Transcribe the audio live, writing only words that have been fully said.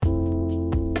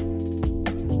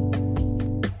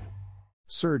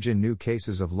Surge in new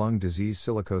cases of lung disease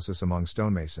silicosis among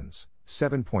stonemasons,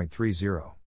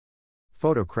 7.30.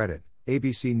 Photo credit,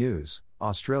 ABC News,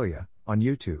 Australia, on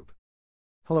YouTube.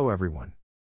 Hello everyone.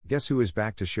 Guess who is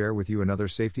back to share with you another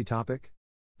safety topic?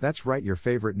 That's right, your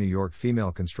favorite New York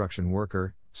female construction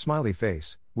worker, smiley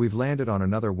face. We've landed on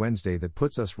another Wednesday that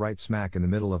puts us right smack in the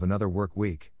middle of another work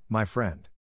week, my friend.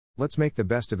 Let's make the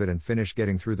best of it and finish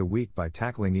getting through the week by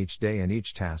tackling each day and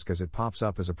each task as it pops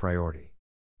up as a priority.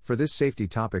 For this safety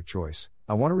topic choice,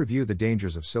 I want to review the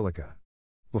dangers of silica.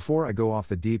 Before I go off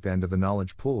the deep end of the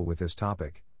knowledge pool with this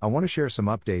topic, I want to share some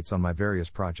updates on my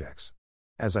various projects.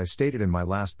 As I stated in my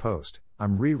last post,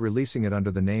 I'm re-releasing it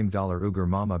under the name $Ugar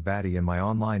Mama Baddie in my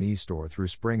online e-store through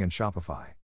Spring and Shopify.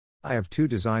 I have two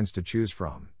designs to choose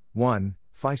from. 1,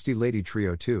 Feisty Lady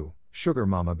Trio. 2, Sugar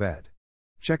Mama Bed.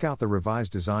 Check out the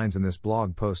revised designs in this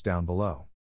blog post down below.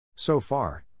 So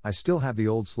far, I still have the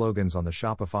old slogans on the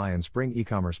Shopify and Spring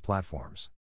e-commerce platforms.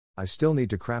 I still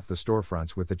need to craft the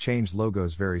storefronts with the changed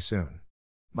logos very soon.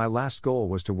 My last goal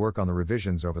was to work on the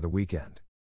revisions over the weekend.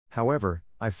 However,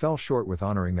 I fell short with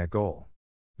honoring that goal.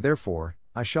 Therefore,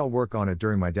 I shall work on it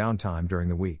during my downtime during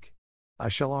the week. I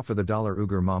shall offer the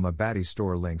 $Ugar Mama Baddie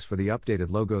store links for the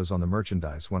updated logos on the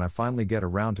merchandise when I finally get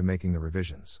around to making the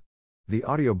revisions. The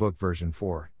audiobook version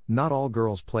for Not All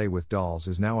Girls Play with Dolls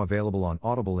is now available on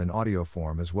Audible in audio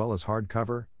form as well as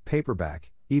hardcover,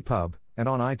 paperback, EPUB, and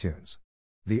on iTunes.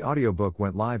 The audiobook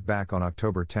went live back on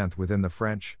October 10th within the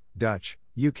French, Dutch,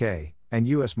 UK, and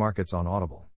US markets on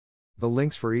Audible. The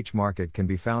links for each market can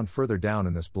be found further down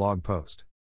in this blog post.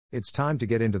 It's time to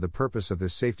get into the purpose of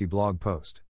this safety blog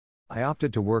post. I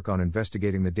opted to work on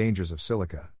investigating the dangers of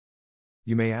silica.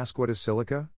 You may ask, what is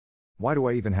silica? Why do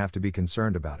I even have to be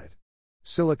concerned about it?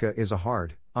 Silica is a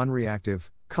hard, unreactive,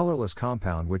 colorless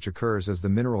compound which occurs as the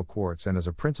mineral quartz and as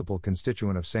a principal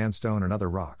constituent of sandstone and other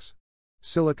rocks.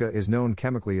 Silica is known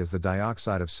chemically as the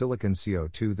dioxide of silicon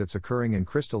CO2 that's occurring in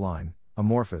crystalline,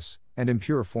 amorphous, and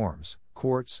impure forms,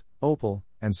 quartz, opal,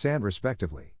 and sand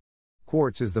respectively.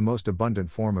 Quartz is the most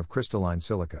abundant form of crystalline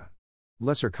silica.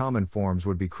 Lesser common forms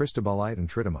would be cristobalite and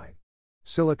tritomite.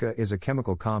 Silica is a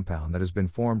chemical compound that has been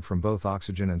formed from both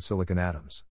oxygen and silicon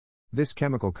atoms. This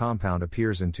chemical compound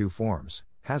appears in two forms,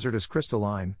 hazardous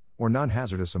crystalline, or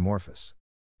non-hazardous amorphous.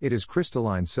 It is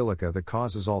crystalline silica that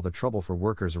causes all the trouble for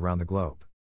workers around the globe.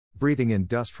 Breathing in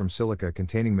dust from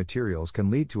silica-containing materials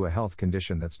can lead to a health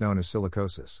condition that's known as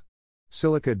silicosis.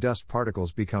 Silica dust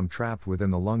particles become trapped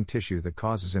within the lung tissue that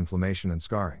causes inflammation and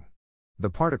scarring. The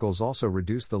particles also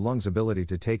reduce the lung's ability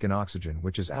to take in oxygen,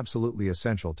 which is absolutely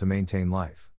essential to maintain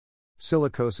life.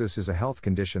 Silicosis is a health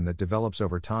condition that develops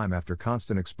over time after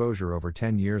constant exposure over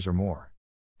 10 years or more.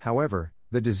 However,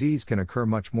 the disease can occur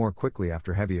much more quickly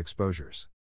after heavy exposures.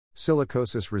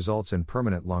 Silicosis results in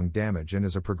permanent lung damage and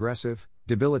is a progressive,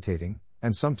 debilitating,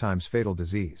 and sometimes fatal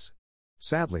disease.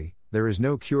 Sadly, there is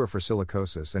no cure for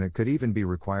silicosis and it could even be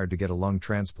required to get a lung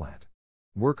transplant.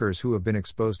 Workers who have been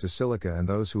exposed to silica and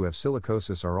those who have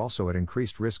silicosis are also at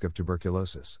increased risk of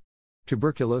tuberculosis.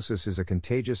 Tuberculosis is a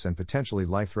contagious and potentially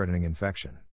life-threatening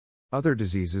infection. Other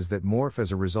diseases that morph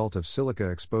as a result of silica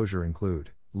exposure include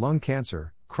lung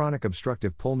cancer, chronic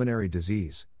obstructive pulmonary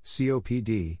disease,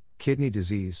 COPD, kidney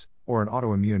disease, or an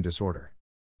autoimmune disorder.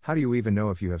 How do you even know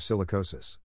if you have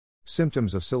silicosis?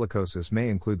 Symptoms of silicosis may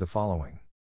include the following: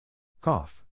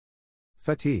 cough,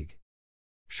 fatigue,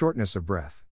 shortness of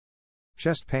breath,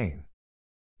 chest pain.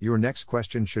 Your next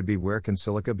question should be, where can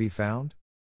silica be found?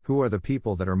 Who are the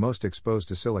people that are most exposed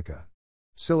to silica?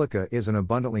 Silica is an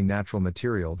abundantly natural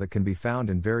material that can be found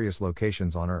in various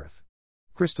locations on Earth.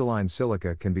 Crystalline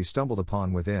silica can be stumbled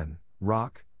upon within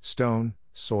rock, stone,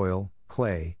 soil,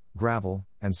 clay, gravel,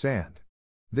 and sand.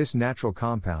 This natural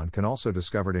compound can also be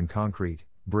discovered in concrete,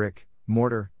 brick,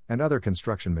 mortar, and other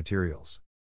construction materials.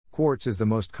 Quartz is the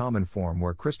most common form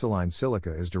where crystalline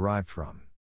silica is derived from.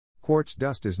 Quartz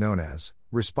dust is known as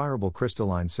respirable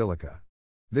crystalline silica.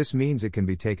 This means it can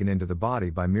be taken into the body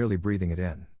by merely breathing it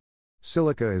in.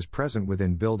 Silica is present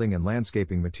within building and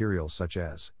landscaping materials such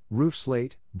as roof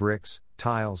slate, bricks,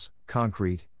 tiles,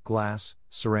 concrete, glass,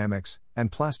 ceramics,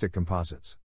 and plastic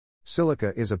composites.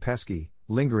 Silica is a pesky,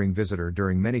 lingering visitor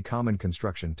during many common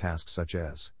construction tasks such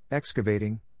as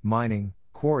excavating, mining,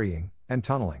 quarrying, and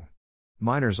tunneling.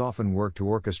 Miners often work to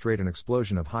orchestrate an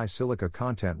explosion of high silica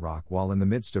content rock while in the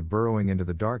midst of burrowing into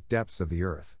the dark depths of the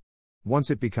earth.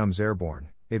 Once it becomes airborne,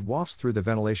 it wafts through the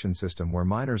ventilation system where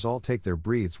miners all take their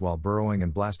breaths while burrowing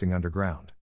and blasting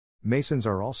underground. Masons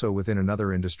are also within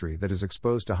another industry that is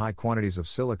exposed to high quantities of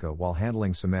silica while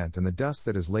handling cement and the dust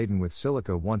that is laden with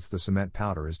silica once the cement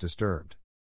powder is disturbed.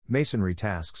 Masonry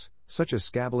tasks, such as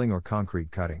scabbling or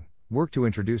concrete cutting, work to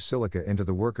introduce silica into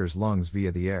the worker's lungs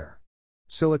via the air.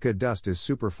 Silica dust is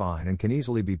superfine and can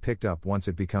easily be picked up once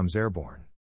it becomes airborne.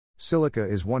 Silica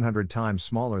is 100 times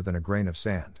smaller than a grain of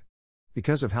sand.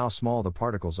 Because of how small the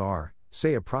particles are,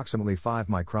 say approximately 5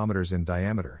 micrometers in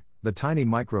diameter, the tiny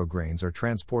micrograins are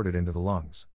transported into the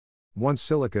lungs. Once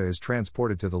silica is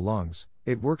transported to the lungs,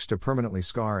 it works to permanently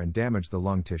scar and damage the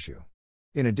lung tissue.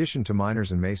 In addition to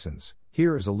miners and masons,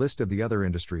 here is a list of the other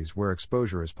industries where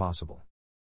exposure is possible.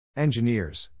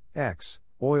 Engineers,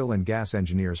 oil and gas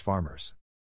engineers, farmers.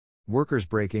 Workers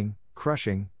breaking,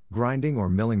 crushing, grinding or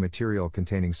milling material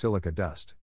containing silica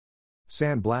dust.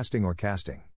 Sandblasting or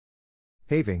casting.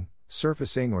 Paving,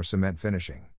 surfacing or cement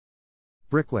finishing.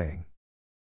 Bricklaying.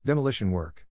 Demolition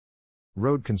work.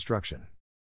 Road construction.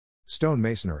 Stone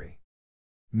masonry.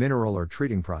 Mineral or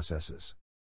treating processes.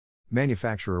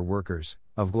 Manufacturer workers,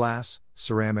 of glass,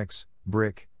 ceramics,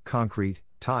 brick, concrete,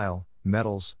 tile,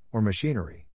 metals, or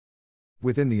machinery.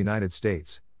 Within the United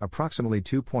States, approximately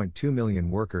 2.2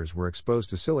 million workers were exposed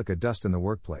to silica dust in the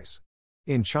workplace.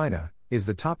 In China, is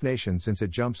the top nation since it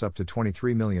jumps up to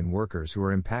 23 million workers who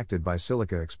are impacted by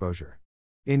silica exposure.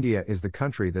 India is the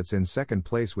country that's in second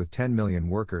place with 10 million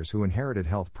workers who inherited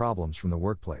health problems from the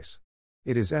workplace.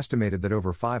 It is estimated that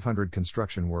over 500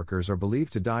 construction workers are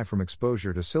believed to die from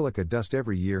exposure to silica dust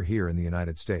every year here in the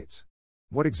United States.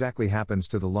 What exactly happens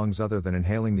to the lungs other than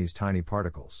inhaling these tiny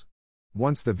particles?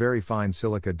 Once the very fine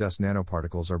silica dust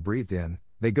nanoparticles are breathed in,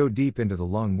 they go deep into the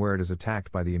lung where it is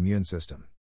attacked by the immune system.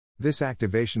 This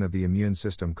activation of the immune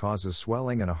system causes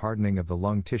swelling and a hardening of the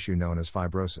lung tissue known as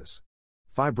fibrosis.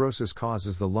 Fibrosis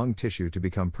causes the lung tissue to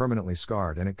become permanently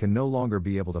scarred and it can no longer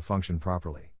be able to function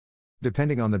properly.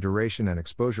 Depending on the duration and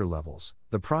exposure levels,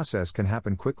 the process can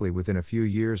happen quickly within a few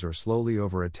years or slowly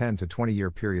over a 10 to 20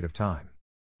 year period of time.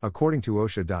 According to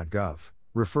OSHA.gov,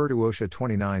 refer to OSHA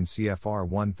 29 CFR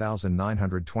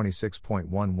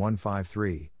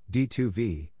 1926.1153,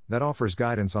 D2V, that offers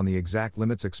guidance on the exact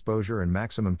limits exposure and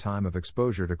maximum time of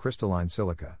exposure to crystalline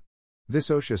silica. This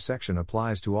OSHA section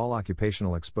applies to all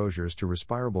occupational exposures to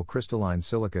respirable crystalline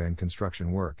silica in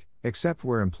construction work, except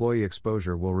where employee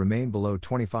exposure will remain below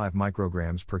 25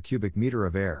 micrograms per cubic meter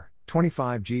of air,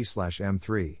 25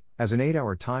 G/m3, as an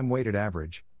 8-hour time-weighted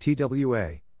average,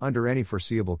 TWA, under any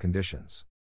foreseeable conditions.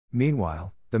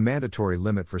 Meanwhile, the mandatory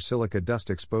limit for silica dust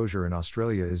exposure in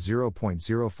Australia is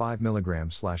 0.05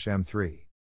 mg/m3.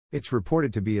 It's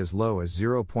reported to be as low as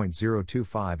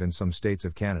 0.025 in some states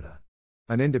of Canada.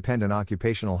 An independent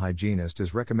occupational hygienist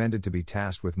is recommended to be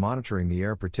tasked with monitoring the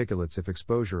air particulates if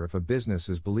a business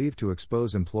is believed to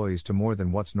expose employees to more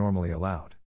than what's normally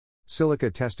allowed.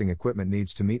 Silica testing equipment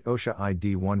needs to meet OSHA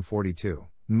ID 142,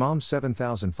 NMOM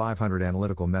 7500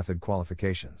 analytical method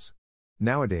qualifications.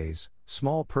 Nowadays,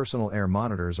 small personal air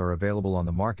monitors are available on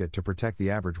the market to protect the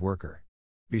average worker.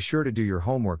 Be sure to do your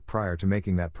homework prior to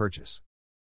making that purchase.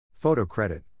 Photo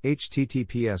credit,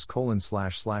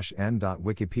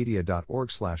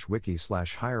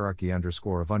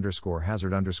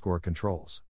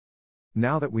 https://n.wikipedia.org/wiki/hierarchy_of_hazard_controls.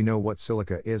 Now that we know what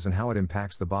silica is and how it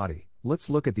impacts the body, let's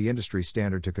look at the industry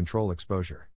standard to control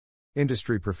exposure.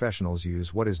 Industry professionals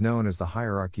use what is known as the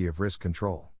hierarchy of risk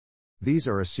control. These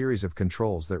are a series of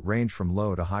controls that range from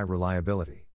low to high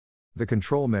reliability. The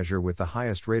control measure with the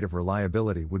highest rate of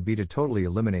reliability would be to totally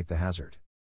eliminate the hazard.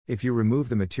 If you remove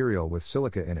the material with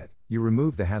silica in it, you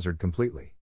remove the hazard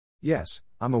completely. Yes,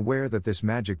 I'm aware that this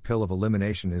magic pill of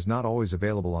elimination is not always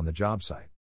available on the job site.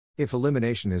 If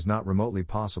elimination is not remotely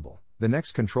possible, the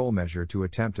next control measure to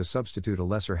attempt to substitute a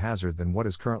lesser hazard than what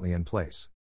is currently in place.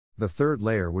 The third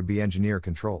layer would be engineer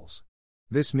controls.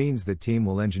 This means that team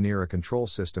will engineer a control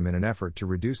system in an effort to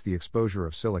reduce the exposure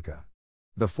of silica.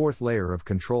 The fourth layer of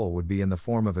control would be in the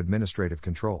form of administrative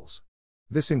controls.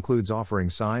 This includes offering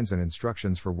signs and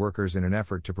instructions for workers in an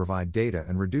effort to provide data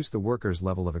and reduce the worker's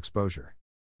level of exposure.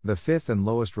 The fifth and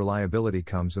lowest reliability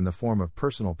comes in the form of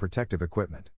personal protective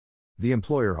equipment. The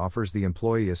employer offers the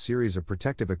employee a series of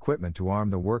protective equipment to arm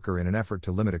the worker in an effort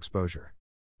to limit exposure.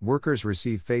 Workers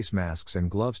receive face masks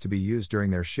and gloves to be used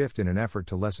during their shift in an effort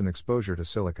to lessen exposure to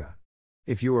silica.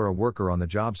 If you are a worker on the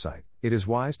job site, it is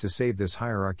wise to save this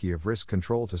hierarchy of risk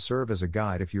control to serve as a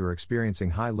guide if you are experiencing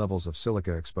high levels of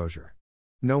silica exposure.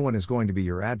 No one is going to be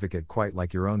your advocate quite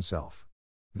like your own self.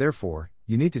 Therefore,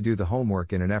 you need to do the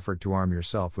homework in an effort to arm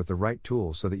yourself with the right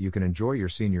tools so that you can enjoy your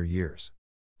senior years.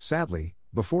 Sadly,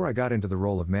 before I got into the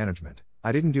role of management,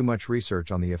 I didn't do much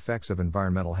research on the effects of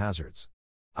environmental hazards.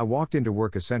 I walked into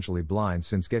work essentially blind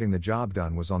since getting the job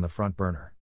done was on the front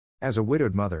burner. As a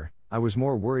widowed mother, I was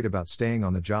more worried about staying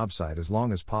on the job site as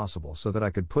long as possible so that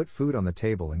I could put food on the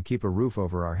table and keep a roof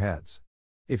over our heads.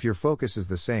 If your focus is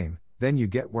the same, Then you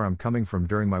get where I'm coming from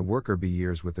during my worker bee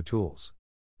years with the tools.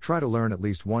 Try to learn at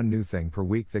least one new thing per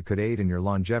week that could aid in your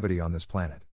longevity on this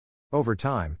planet. Over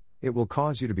time, it will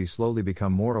cause you to slowly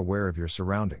become more aware of your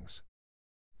surroundings.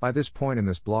 By this point in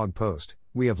this blog post,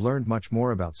 we have learned much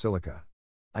more about silica.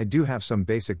 I do have some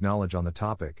basic knowledge on the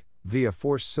topic, via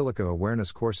forced silica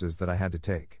awareness courses that I had to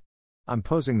take. I'm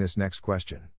posing this next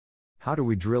question. How do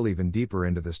we drill even deeper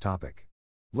into this topic?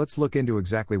 Let's look into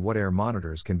exactly what air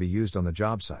monitors can be used on the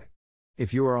job site.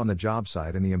 If you are on the job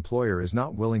site and the employer is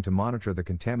not willing to monitor the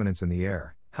contaminants in the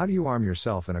air, how do you arm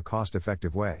yourself in a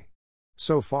cost-effective way?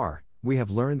 So far, we have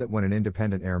learned that when an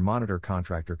independent air monitor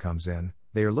contractor comes in,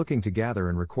 they are looking to gather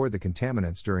and record the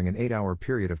contaminants during an 8-hour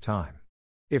period of time.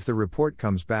 If the report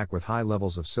comes back with high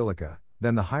levels of silica,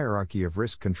 then the hierarchy of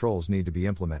risk controls need to be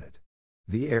implemented.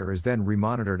 The air is then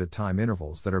remonitored at time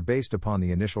intervals that are based upon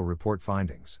the initial report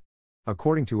findings.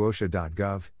 According to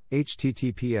OSHA.gov,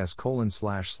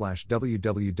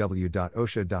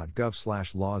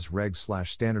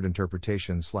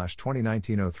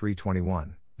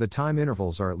 https://www.osha.gov/laws/reg/standardinterpretation/2019-0321, the time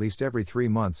intervals are at least every 3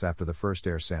 months after the first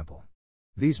air sample.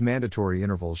 These mandatory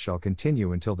intervals shall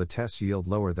continue until the tests yield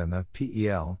lower than the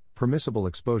PEL, permissible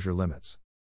exposure limits.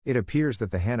 It appears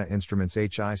that the HANA Instruments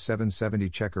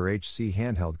HI770 Checker HC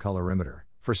handheld colorimeter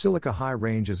for silica high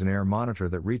range is an air monitor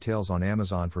that retails on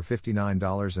Amazon for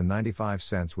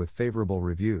 $59.95 with favorable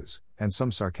reviews, and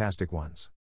some sarcastic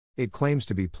ones. It claims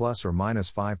to be plus or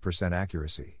minus 5%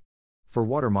 accuracy. For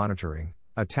water monitoring,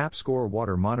 a TapScore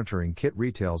water monitoring kit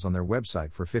retails on their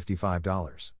website for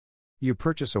 $55. You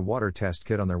purchase a water test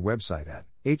kit on their website at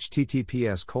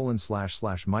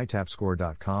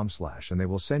https://mytapscore.com/ and they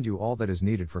will send you all that is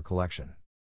needed for collection.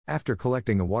 After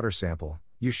collecting a water sample,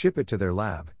 you ship it to their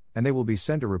lab, and they will be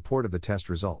sent a report of the test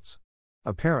results.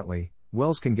 Apparently,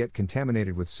 wells can get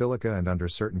contaminated with silica and under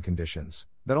certain conditions,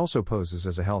 that also poses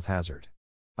as a health hazard.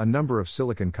 A number of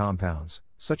silicon compounds,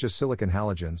 such as silicon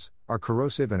halogens, are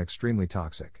corrosive and extremely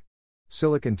toxic.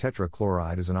 Silicon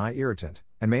tetrachloride is an eye irritant,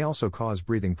 and may also cause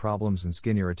breathing problems and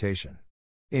skin irritation.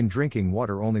 In drinking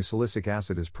water only silicic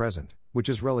acid is present, which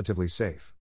is relatively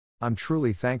safe. I'm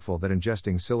truly thankful that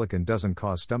ingesting silicon doesn't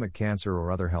cause stomach cancer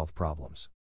or other health problems.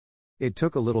 It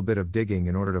took a little bit of digging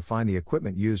in order to find the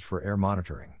equipment used for air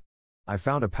monitoring. I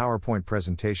found a PowerPoint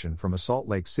presentation from a Salt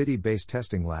Lake City-based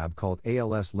testing lab called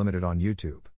ALS Limited on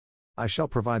YouTube. I shall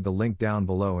provide the link down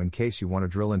below in case you want to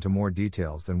drill into more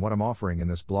details than what I'm offering in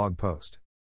this blog post.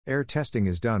 Air testing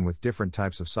is done with different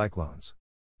types of cyclones.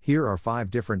 Here are 5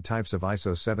 different types of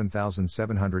ISO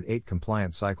 7708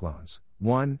 compliant cyclones.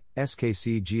 1.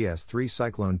 SKC GS3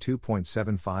 Cyclone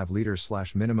 2.75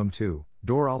 liters/minimum 2.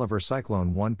 Dor Oliver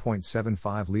Cyclone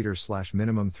 1.75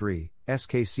 liters/minimum 3.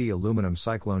 SKC Aluminum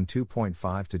Cyclone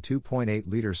 2.5 to 2.8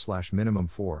 liters/minimum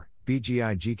 4.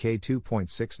 BGI GK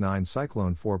 2.69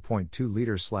 Cyclone 4.2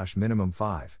 liters/minimum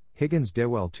 5. Higgins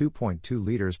Dewell 2.2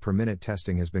 liters per minute.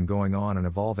 Testing has been going on and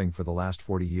evolving for the last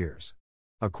 40 years.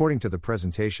 According to the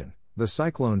presentation, the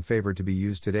cyclone favored to be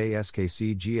used today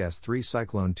SKC GS3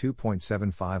 Cyclone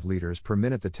 2.75 liters per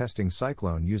minute. The testing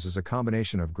cyclone uses a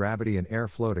combination of gravity and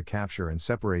airflow to capture and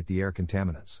separate the air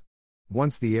contaminants.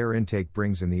 Once the air intake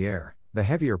brings in the air, the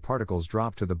heavier particles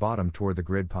drop to the bottom toward the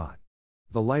grid pot.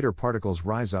 The lighter particles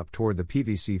rise up toward the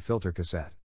PVC filter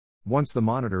cassette. Once the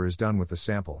monitor is done with the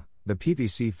sample, the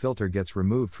PVC filter gets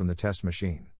removed from the test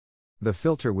machine. The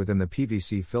filter within the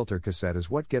PVC filter cassette is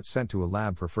what gets sent to a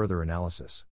lab for further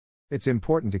analysis. It's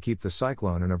important to keep the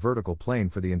cyclone in a vertical plane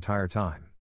for the entire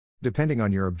time. Depending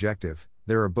on your objective,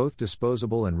 there are both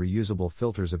disposable and reusable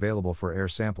filters available for air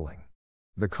sampling.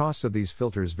 The costs of these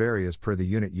filters vary as per the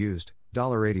unit used,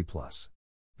 $80 plus.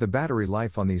 The battery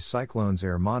life on these cyclones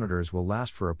air monitors will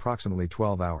last for approximately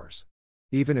 12 hours.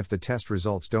 Even if the test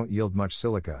results don't yield much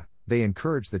silica, they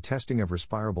encourage the testing of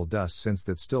respirable dust since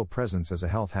that still presents as a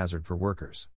health hazard for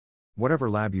workers. Whatever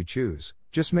lab you choose,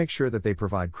 just make sure that they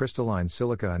provide crystalline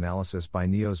silica analysis by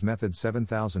NEO's method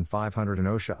 7500 and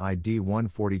OSHA ID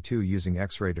 142 using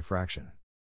X-ray diffraction.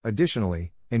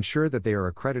 Additionally, ensure that they are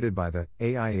accredited by the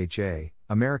AIHA,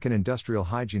 American Industrial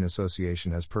Hygiene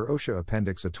Association as per OSHA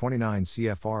Appendix A 29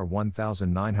 CFR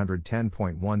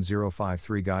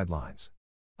 1910.1053 guidelines.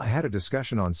 I had a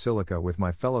discussion on silica with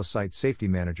my fellow site safety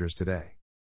managers today.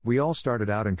 We all started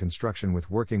out in construction with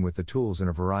working with the tools in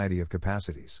a variety of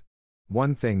capacities.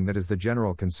 One thing that is the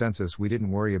general consensus: we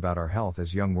didn't worry about our health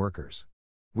as young workers.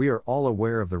 We are all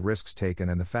aware of the risks taken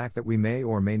and the fact that we may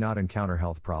or may not encounter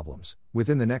health problems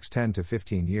within the next 10 to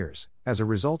 15 years, as a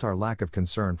result our lack of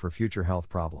concern for future health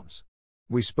problems.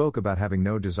 We spoke about having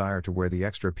no desire to wear the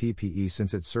extra PPE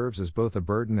since it serves as both a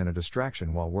burden and a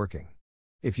distraction while working.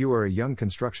 If you are a young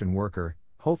construction worker,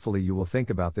 Hopefully you will think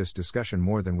about this discussion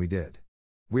more than we did.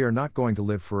 We are not going to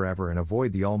live forever and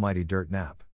avoid the almighty dirt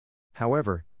nap.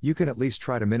 However, you can at least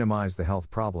try to minimize the health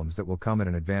problems that will come at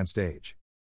an advanced age.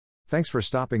 Thanks for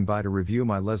stopping by to review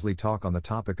my Leslie talk on the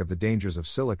topic of the dangers of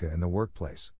silica in the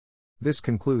workplace. This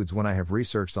concludes when I have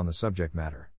researched on the subject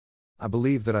matter. I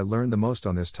believe that I learned the most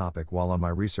on this topic while on my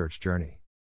research journey.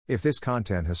 If this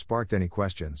content has sparked any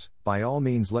questions, by all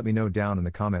means let me know down in the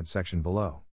comment section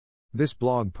below. This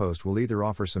blog post will either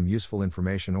offer some useful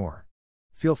information or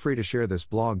feel free to share this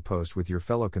blog post with your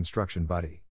fellow construction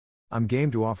buddy. I'm game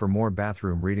to offer more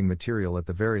bathroom reading material at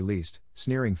the very least.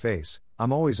 Sneering face,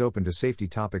 I'm always open to safety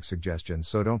topic suggestions,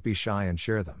 so don't be shy and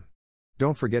share them.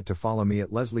 Don't forget to follow me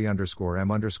at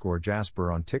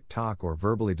Leslie_M_Jasper on TikTok or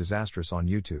Verbally Disastrous on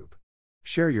YouTube.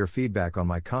 Share your feedback on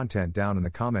my content down in the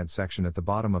comment section at the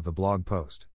bottom of the blog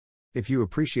post. If you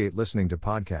appreciate listening to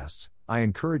podcasts, I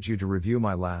encourage you to review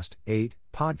my last 8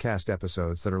 podcast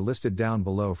episodes that are listed down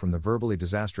below from the Verbally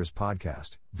Disastrous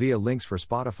podcast, via links for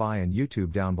Spotify and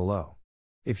YouTube down below.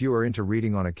 If you are into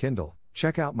reading on a Kindle,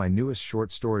 check out my newest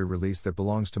short story release that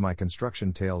belongs to my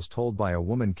Construction Tales Told by a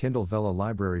Woman Kindle Vella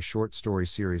Library short story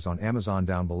series on Amazon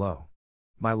down below.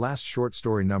 My last short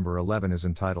story number 11 is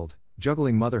entitled,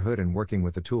 Juggling Motherhood and Working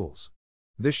with the Tools.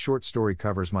 This short story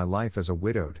covers my life as a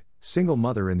widowed, single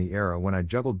mother in the era when I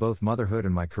juggled both motherhood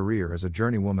and my career as a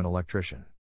journeywoman electrician.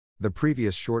 The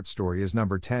previous short story is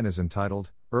number 10 is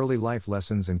entitled, Early Life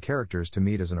Lessons and Characters to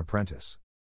Meet as an Apprentice.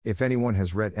 If anyone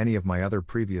has read any of my other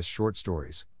previous short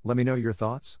stories, let me know your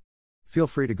thoughts. Feel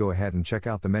free to go ahead and check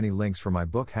out the many links for my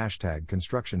book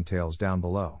 #Construction Tales down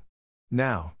below.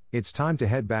 Now, it's time to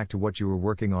head back to what you were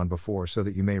working on before so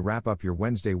that you may wrap up your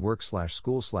Wednesday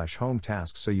work/school/home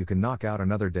tasks so you can knock out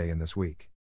another day in this week.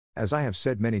 As I have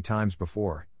said many times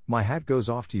before, my hat goes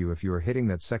off to you if you are hitting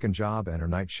that second job and or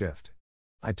night shift.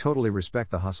 I totally respect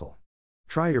the hustle.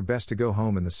 Try your best to go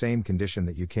home in the same condition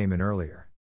that you came in earlier.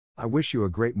 I wish you a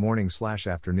great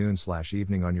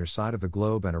morning/afternoon/evening on your side of the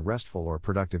globe and a restful or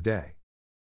productive day.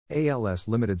 ALS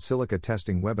Limited Silica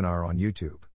Testing Webinar on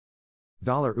YouTube.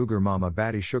 $Ugar Mama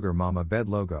Baddie Sugar Mama Bed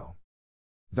Logo.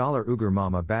 $Ugar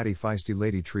Mama Baddie Feisty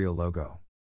Lady Trio Logo.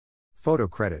 Photo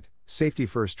credit, Safety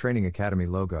First Training Academy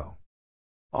logo.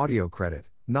 Audio credit,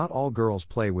 Not All Girls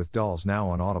Play with Dolls now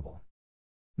on Audible.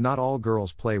 Not all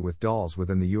girls play with dolls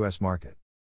within the US market.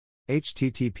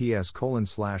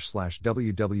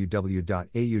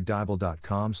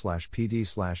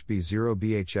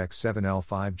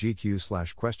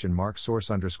 https://www.audibble.com/pd/b0bhx7l5gq/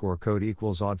 source_code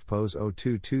equals oddpose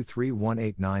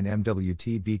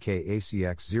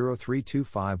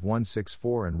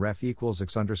 02231890UTBKACX03256164 and ref equals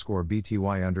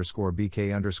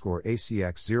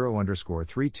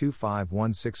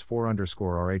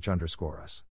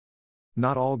x_BTY_BK_ACX0_3251640_RH_us.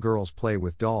 Not all girls play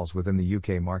with dolls within the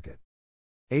UK market.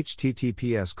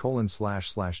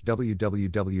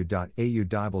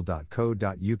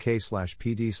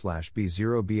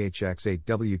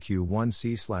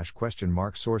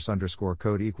 https://www.audibble.co.uk/pd/b0bhx8wq1c/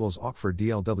 source_code equals Oxford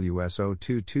DLWS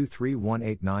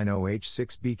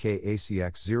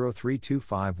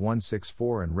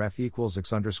 02231890H6BKACX0325164 and ref equals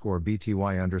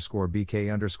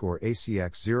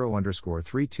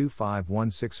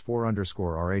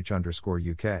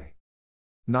x_BTY_BK_ACX0_3251640_RH_UK.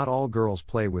 Not all girls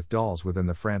play with dolls within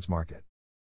the France market.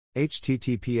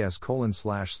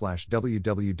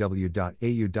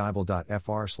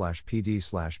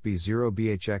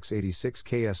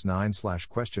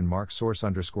 https://www.audibble.fr/pd/b0bhx86ks9/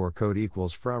 source_code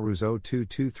equals Frauruz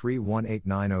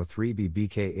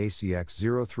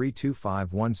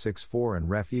 022318903BBKACX0325164 and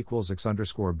ref equals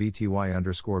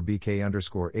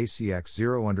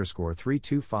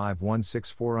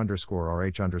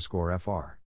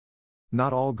x_BTY_BK_ACX0_3251640_RH_FR.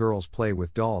 Not all girls play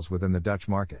with dolls within the Dutch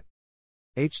market.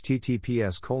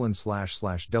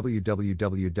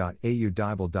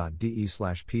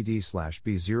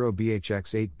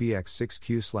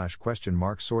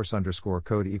 https://www.audibble.de/pd/b0bhx8bx6q/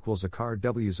 source_code equals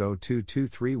ACARWS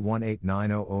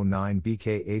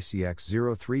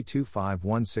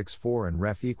 0223189009BKACX0325164 and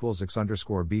ref equals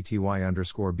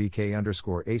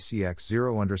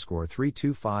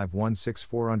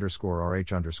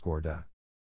x_BTY_BK_ACX0_3251640_RH_DA.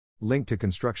 Link to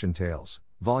Construction Tales,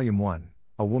 Volume 1,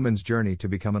 A Woman's Journey to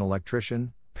Become an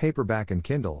Electrician, paperback and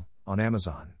Kindle, on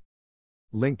Amazon.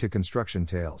 Link to Construction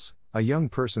Tales, A Young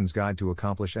Person's Guide to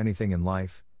Accomplish Anything in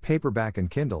Life, paperback and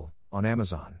Kindle, on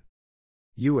Amazon.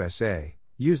 USA,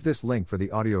 use this link for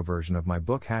the audio version of my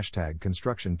book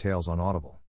 #Construction Tales on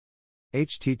Audible.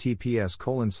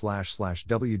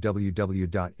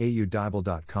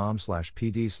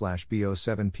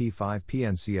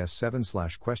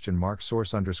 https://www.au-bible.com/pd/bo7p5pncs7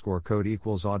 source code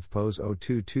equals odfpos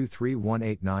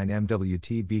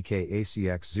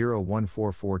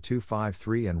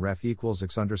 02231889mwtbkacx0144253 and ref equals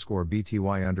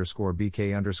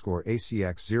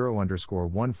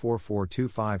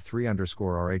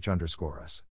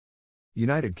x_bty_bk_acx0144253_rh_us.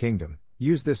 United Kingdom,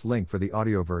 use this link for the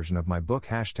audio version of my book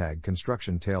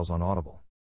 #Construction Tales on Audible.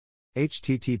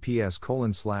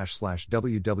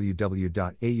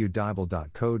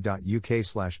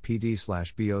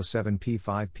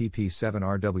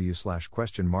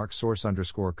 https://www.au-bible.co.uk/pd/bo7p5pp7rw source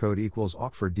code equals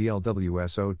Oxford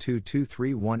DLWS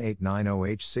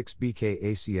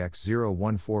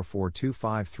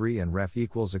 02231890H6BKACX0144253 and ref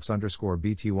equals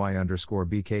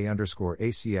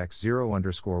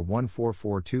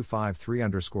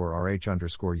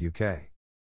x_bty_bk_acx0144253_rh_UK.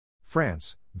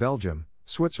 France, Belgium,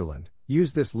 Switzerland,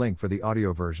 use this link for the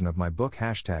audio version of my book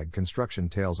 #Construction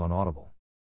Tales on Audible.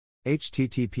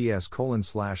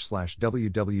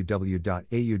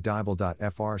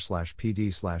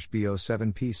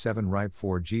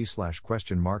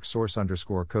 https://www.au-bible.fr/pd/bo7p7ripe4g/ source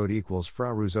code equals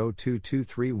fraruz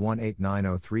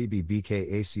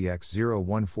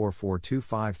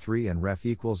 02231893bbkacx0144253 and ref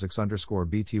equals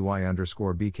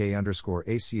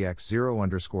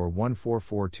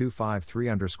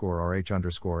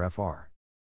x_bty_bk_acx0144253_rh_fr.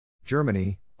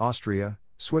 Germany, Austria,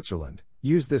 Switzerland,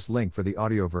 use this link for the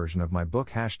audio version of my book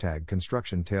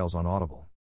 #Construction Tales on Audible.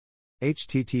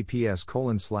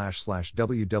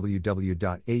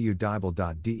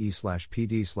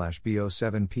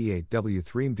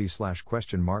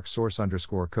 https://www.au-bible.de/pd/bo7p8w3mv/ source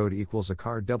code equals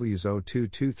ACAR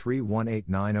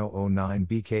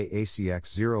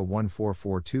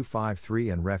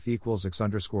W0223189009BKACX0144253 and ref equals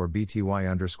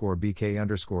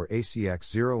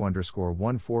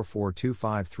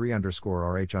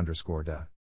x_bty_bk_acx0144253_rh_da.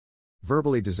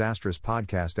 Verbally Disastrous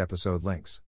Podcast episode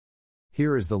links.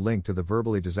 Here is the link to the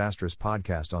Verbally Disastrous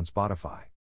podcast on Spotify.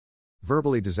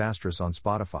 Verbally Disastrous on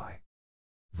Spotify.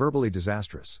 Verbally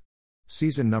Disastrous.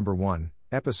 Season number 1,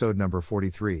 episode number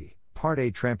 43, Part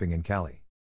A Tramping in Cali.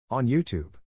 On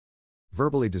YouTube.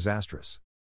 Verbally Disastrous.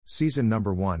 Season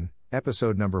number 1,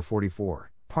 episode number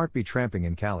 44, Part B Tramping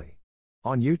in Cali.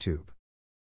 On YouTube.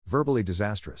 Verbally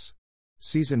Disastrous.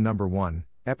 Season number 1,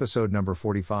 episode number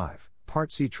 45,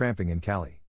 Part C Tramping in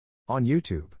Cali. On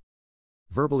YouTube.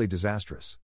 Verbally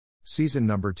Disastrous. Season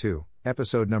number 2,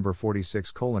 episode number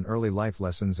 46 Early Life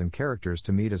Lessons and Characters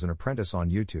to Meet as an Apprentice on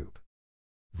YouTube.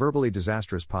 Verbally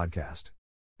Disastrous Podcast.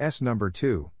 S number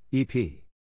 2, EP.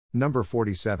 Number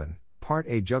 47, Part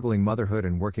A Juggling Motherhood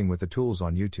and Working with the Tools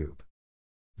on YouTube.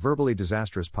 Verbally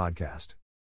Disastrous Podcast.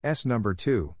 S number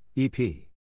 2, EP.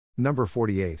 Number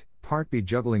 48, Part B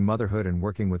Juggling Motherhood and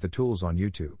Working with the Tools on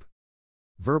YouTube.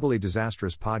 Verbally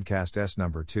Disastrous Podcast S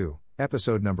number 2,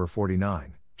 episode number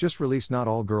 49, just released Not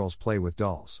All Girls Play with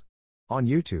Dolls. On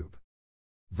YouTube.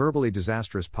 Verbally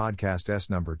Disastrous Podcast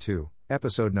S number 2,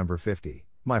 episode number 50,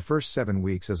 my first 7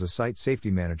 weeks as a site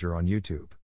safety manager on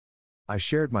YouTube. I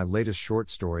shared my latest short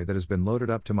story that has been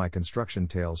loaded up to my Construction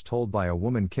Tales Told by a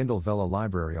Woman Kindle Vella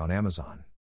library on Amazon.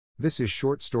 This is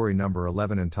short story number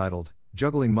 11 entitled,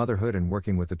 Juggling Motherhood and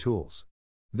Working with the Tools.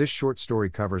 This short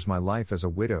story covers my life as a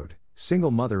widowed,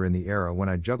 single mother in the era when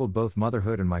I juggled both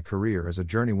motherhood and my career as a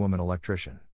journeywoman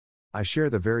electrician. I share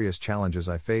the various challenges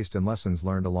I faced and lessons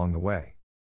learned along the way.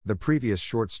 The previous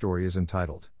short story is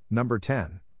entitled, Number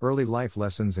 10, Early Life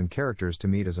Lessons and Characters to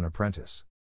Meet as an Apprentice.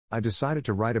 I decided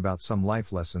to write about some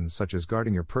life lessons such as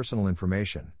guarding your personal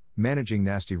information, managing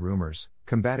nasty rumors,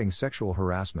 combating sexual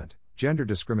harassment, gender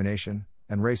discrimination,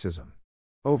 and racism.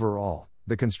 Overall,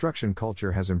 the construction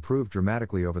culture has improved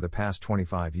dramatically over the past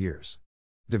 25 years.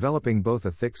 Developing both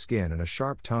a thick skin and a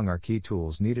sharp tongue are key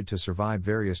tools needed to survive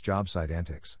various job site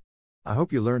antics. I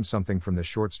hope you learned something from this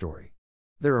short story.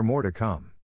 There are more to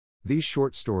come. These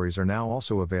short stories are now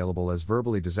also available as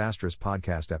Verbally Disastrous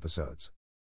podcast episodes.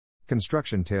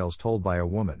 Construction Tales Told by a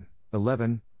Woman,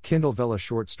 11, Kindle Vella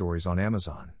short stories on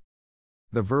Amazon.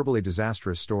 The Verbally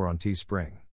Disastrous store on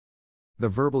Teespring. The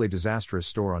Verbally Disastrous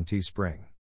store on Teespring.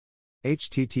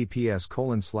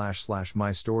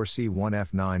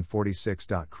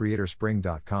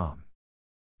 https://mystoreC1f946.creatorspring.com.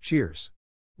 Cheers.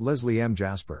 Leslie M.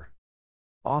 Jasper.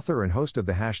 Author and host of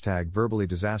the #Verbally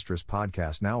Disastrous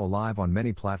podcast, now alive on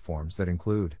many platforms that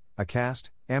include Acast,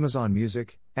 Amazon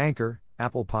Music, Anchor,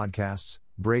 Apple Podcasts,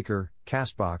 Breaker,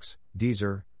 Castbox,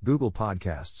 Deezer, Google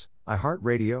Podcasts,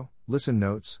 iHeartRadio, Listen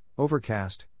Notes,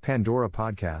 Overcast, Pandora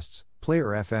Podcasts, Player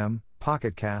FM,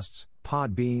 Pocket Casts,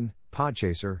 Podbean,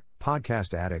 Podchaser,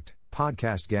 Podcast Addict,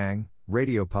 Podcast Gang,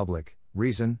 Radio Public,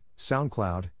 Reason,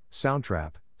 SoundCloud,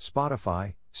 Soundtrap,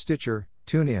 Spotify, Stitcher,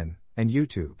 TuneIn, and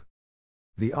YouTube.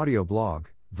 The audio blog,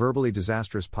 Verbally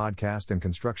Disastrous Podcast and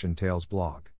Construction Tales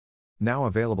blog. Now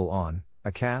available on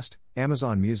Acast,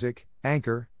 Amazon Music,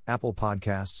 Anchor, Apple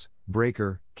Podcasts,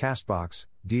 Breaker, Castbox,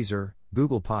 Deezer,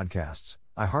 Google Podcasts,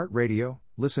 iHeartRadio,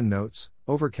 Listen Notes,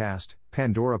 Overcast,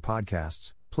 Pandora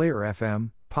Podcasts, Player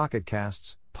FM, Pocket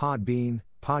Casts, Podbean,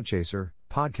 Podchaser,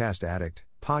 Podcast Addict,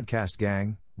 Podcast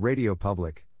Gang, Radio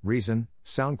Public, Reason,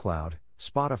 SoundCloud,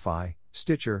 Spotify,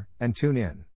 Stitcher, and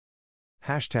TuneIn.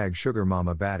 Hashtag Sugar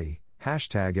Mama Baddie,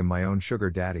 hashtag Am My Own Sugar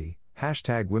Daddy,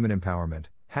 hashtag Women Empowerment,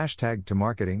 hashtag To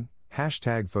Marketing,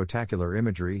 hashtag Photacular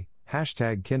Imagery,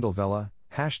 hashtag Kindle Vella,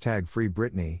 hashtag Free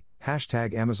Britney,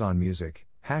 hashtag Amazon Music,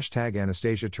 hashtag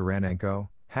Anastasia Taranenko,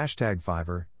 hashtag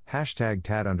Fiverr, hashtag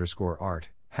Tad_art,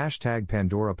 hashtag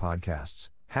Pandora Podcasts,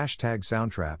 hashtag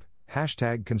Soundtrap,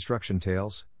 hashtag Construction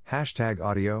Tales, hashtag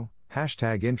Audio,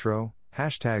 hashtag Intro,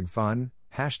 hashtag Fun,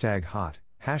 hashtag Hot,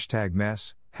 hashtag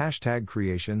Mess, hashtag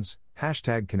Creations,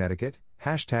 hashtag Connecticut,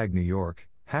 hashtag New York,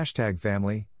 hashtag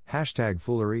Family, hashtag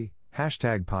Foolery,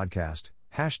 hashtag Podcast,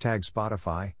 hashtag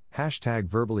Spotify, hashtag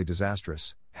Verbally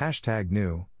Disastrous, hashtag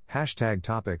New, hashtag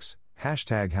Topics,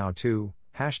 hashtag How To,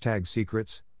 hashtag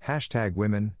Secrets, hashtag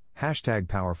Women, hashtag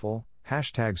Powerful,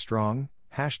 hashtag Strong,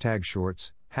 hashtag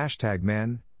Shorts, hashtag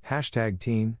Men, hashtag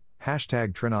Teen,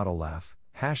 hashtag Trinautal Laugh,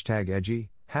 hashtag Edgy,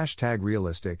 hashtag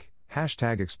Realistic,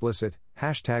 hashtag Explicit,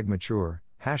 hashtag Mature,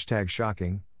 hashtag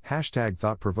Shocking, hashtag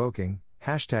Thought-Provoking,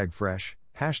 hashtag Fresh,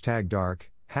 hashtag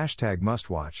Dark, hashtag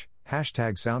Mustwatch,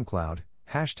 hashtag SoundCloud,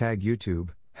 hashtag YouTube,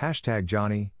 hashtag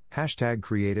Johnny, hashtag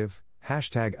Creative,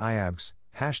 hashtag IABS,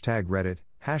 hashtag Reddit,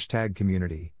 hashtag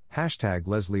Community, hashtag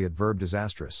Leslie at Verb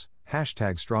Disastrous,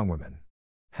 hashtag Strongwomen,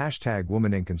 hashtag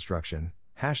Woman in Construction,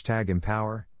 hashtag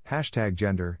Empower, hashtag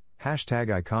Gender,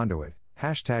 hashtag iConduit,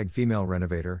 hashtag Female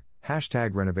Renovator,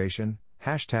 hashtag Renovation,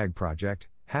 hashtag Project,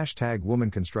 hashtag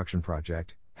Woman Construction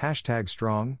Project, hashtag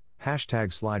Strong, hashtag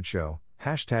Slideshow,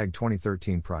 hashtag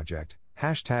 2013 Project,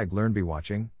 hashtag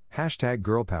LearnBeWatching, hashtag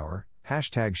Girl Power,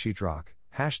 hashtag Sheetrock,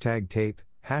 hashtag Tape,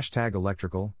 hashtag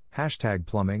Electrical, hashtag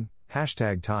Plumbing,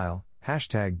 hashtag Tile,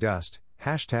 hashtag Dust,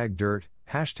 hashtag Dirt,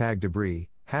 hashtag Debris,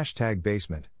 hashtag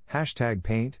Basement, hashtag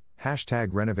Paint, hashtag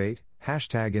Renovate,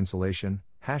 hashtag Insulation,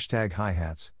 hashtag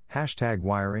Hi-Hats, hashtag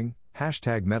Wiring,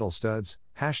 hashtag Metal Studs,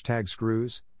 hashtag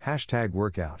Screws, hashtag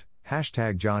Workout,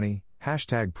 hashtag Johnny,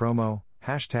 hashtag Promo,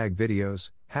 hashtag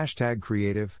Videos, hashtag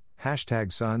Creative,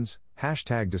 hashtag Sons,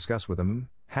 hashtag Discuss with them,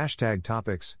 hashtag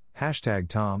Topics, hashtag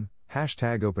Tom,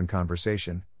 hashtag Open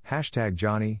Conversation, hashtag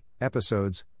Johnny,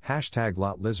 Episodes, hashtag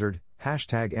Lot Lizard,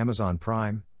 hashtag Amazon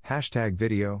Prime, hashtag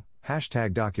Video,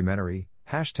 hashtag Documentary,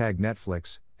 hashtag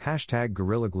Netflix, hashtag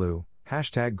Gorilla Glue,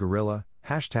 hashtag Gorilla,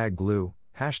 hashtag Glue,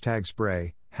 hashtag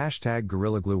Spray, hashtag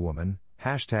Gorilla Glue Woman,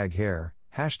 hashtag Hair,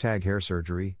 hashtag Hair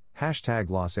Surgery, hashtag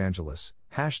Los Angeles,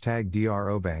 hashtag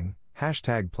DROBang,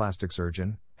 hashtag Plastic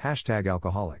Surgeon, hashtag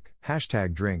Alcoholic,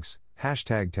 hashtag Drinks,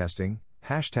 hashtag Testing,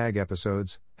 hashtag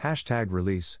Episodes, hashtag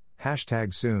Release,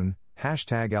 hashtag Soon,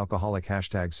 hashtag Alcoholic,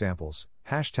 hashtag Samples,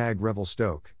 hashtag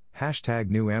Revelstoke, hashtag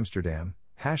New Amsterdam,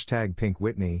 hashtag Pink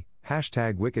Whitney,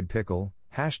 hashtag Wicked Pickle,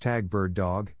 hashtag Bird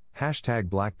Dog, hashtag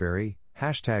Blackberry,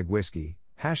 hashtag Whiskey,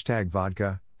 hashtag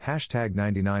Vodka, hashtag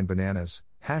 99 Bananas,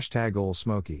 hashtag Ol'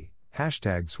 Smoky,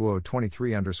 hashtag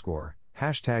SWO23_,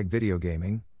 hashtag Video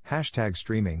Gaming, hashtag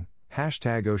Streaming,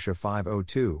 hashtag OSHA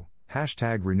 502,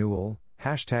 hashtag Renewal,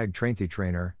 hashtag Trainthy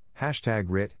Trainer, hashtag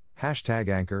RIT, hashtag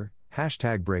Anchor,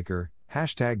 hashtag Breaker,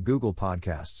 hashtag Google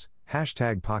Podcasts,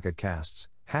 hashtag Pocket Casts,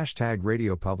 hashtag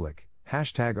Radio Public,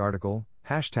 hashtag Article,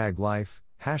 hashtag Life,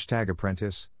 hashtag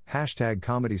Apprentice, hashtag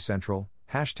Comedy Central,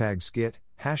 hashtag Skit,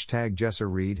 hashtag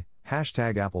Jesser Reed,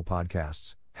 hashtag Apple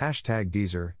Podcasts, hashtag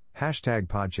Deezer, hashtag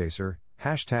Podchaser,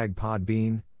 hashtag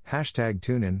Podbean, hashtag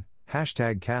TuneIn,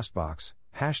 hashtag Castbox,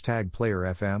 hashtag Player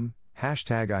FM,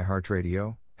 hashtag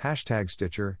iHeartRadio, hashtag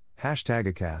Stitcher,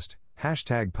 hashtag Acast,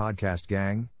 hashtag Podcast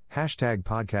Gang, hashtag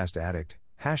Podcast Addict,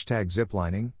 hashtag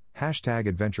Ziplining, hashtag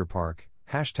Adventure Park,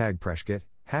 hashtag Preshkit,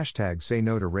 hashtag Say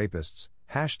No to Rapists,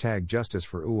 hashtag Justice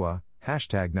for UA,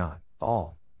 hashtag Not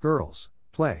All Girls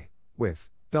Play with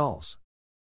Dolls,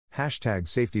 hashtag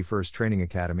Safety First Training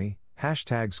Academy,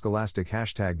 hashtag Scholastic,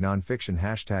 hashtag Nonfiction,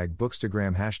 hashtag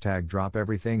Bookstagram, hashtag Drop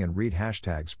Everything and Read,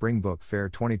 hashtag Spring Book Fair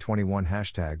 2021,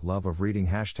 hashtag Love of Reading,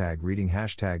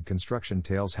 hashtag Construction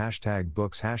Tales, hashtag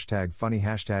Books, hashtag Funny,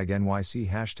 hashtag NYC,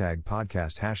 hashtag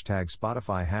Podcast, hashtag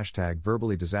Spotify, hashtag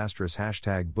Verbally Disastrous,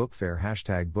 hashtag Book Fair,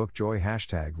 hashtag Book Joy,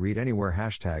 hashtag Read Anywhere,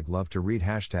 hashtag Love to Read,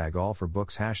 hashtag All for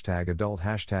Books, hashtag Adult,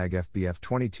 hashtag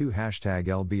FBF22, hashtag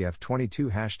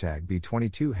LBF22, hashtag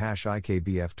B22, hash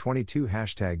IKBF22,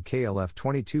 hashtag KL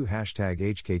JLF22 hashtag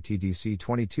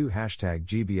HKTDC22 hashtag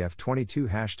GBF22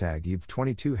 hashtag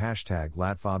EVE22 hashtag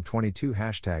LATFOB22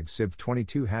 hashtag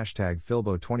SIV22 hashtag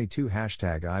FILBO22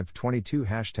 hashtag IVE22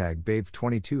 hashtag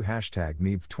BAVE22 hashtag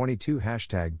MEVE22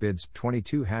 hashtag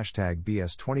BIDS22 hashtag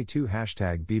BS22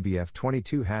 hashtag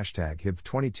BBF22 hashtag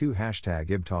HIV22 hashtag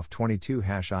IBTOF22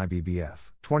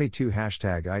 IBBF22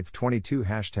 hashtag IVE22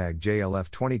 hashtag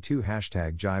JLF22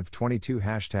 hashtag JIVE22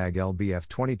 hashtag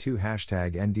LBF22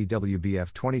 hashtag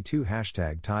NDWBF22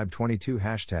 hashtag TIBE22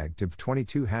 hashtag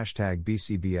TIB22 hashtag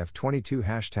BCBF22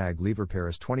 hashtag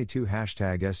LeverParis22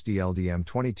 hashtag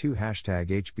SDLDM22 hashtag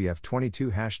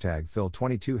HBF22 hashtag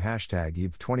FIL22 hashtag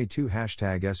EVE22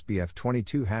 hashtag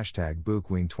SBF22 hashtag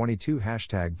BookWing22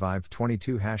 hashtag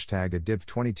Vive22 hashtag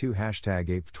ADIV22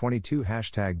 hashtag APE22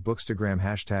 hashtag Bookstagram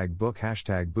hashtag Book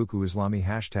hashtag Buku Islami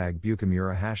hashtag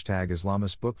Bukamura hashtag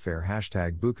Islamist Book Fair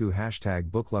hashtag Buku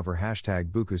hashtag Booklover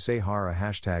hashtag Buku Sahara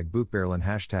hashtag Bookberlin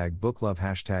hashtag Booklove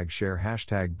hashtag Share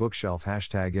hashtag Bookshelf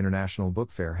hashtag International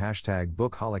Book Fair hashtag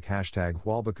Bookholic hashtag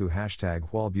Hualbaku hashtag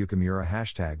Hualbukamura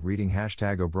hashtag Reading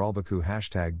hashtag Obralbaku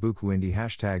hashtag Buku Indi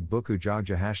hashtag Buku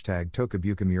Jogja hashtag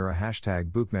Tokabukamura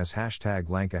hashtag Bookmes hashtag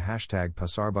Lanka hashtag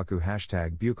Pasarbaku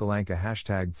hashtag Bukalanka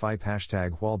hashtag Fipe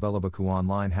hashtag Hualbelabaku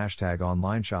online hashtag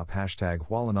Online Shop hashtag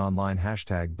Hualan online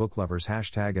hashtag Booklovers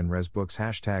hashtag and Resbooks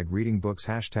hashtag Reading Books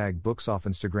hashtag Books off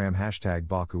Instagram hashtag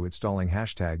Baku installing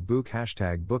hashtag Book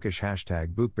hashtag Bookish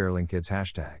hashtag Bookberlingkids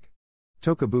hashtag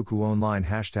Tokabuku online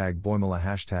hashtag Boimala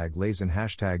hashtag Lazen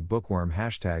hashtag Bookworm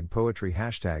hashtag Poetry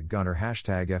hashtag Gunner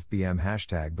hashtag FBM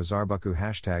hashtag Bazaarbuku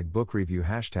hashtag Book Review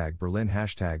hashtag Berlin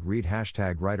hashtag Read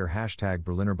hashtag Writer hashtag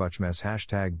Berlinerbuchmesse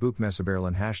hashtag Buchmesse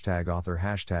Berlin hashtag Author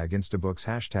hashtag Instabooks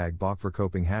hashtag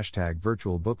Bachverkoping hashtag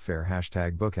Virtual Book Fair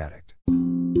hashtag Bookaddict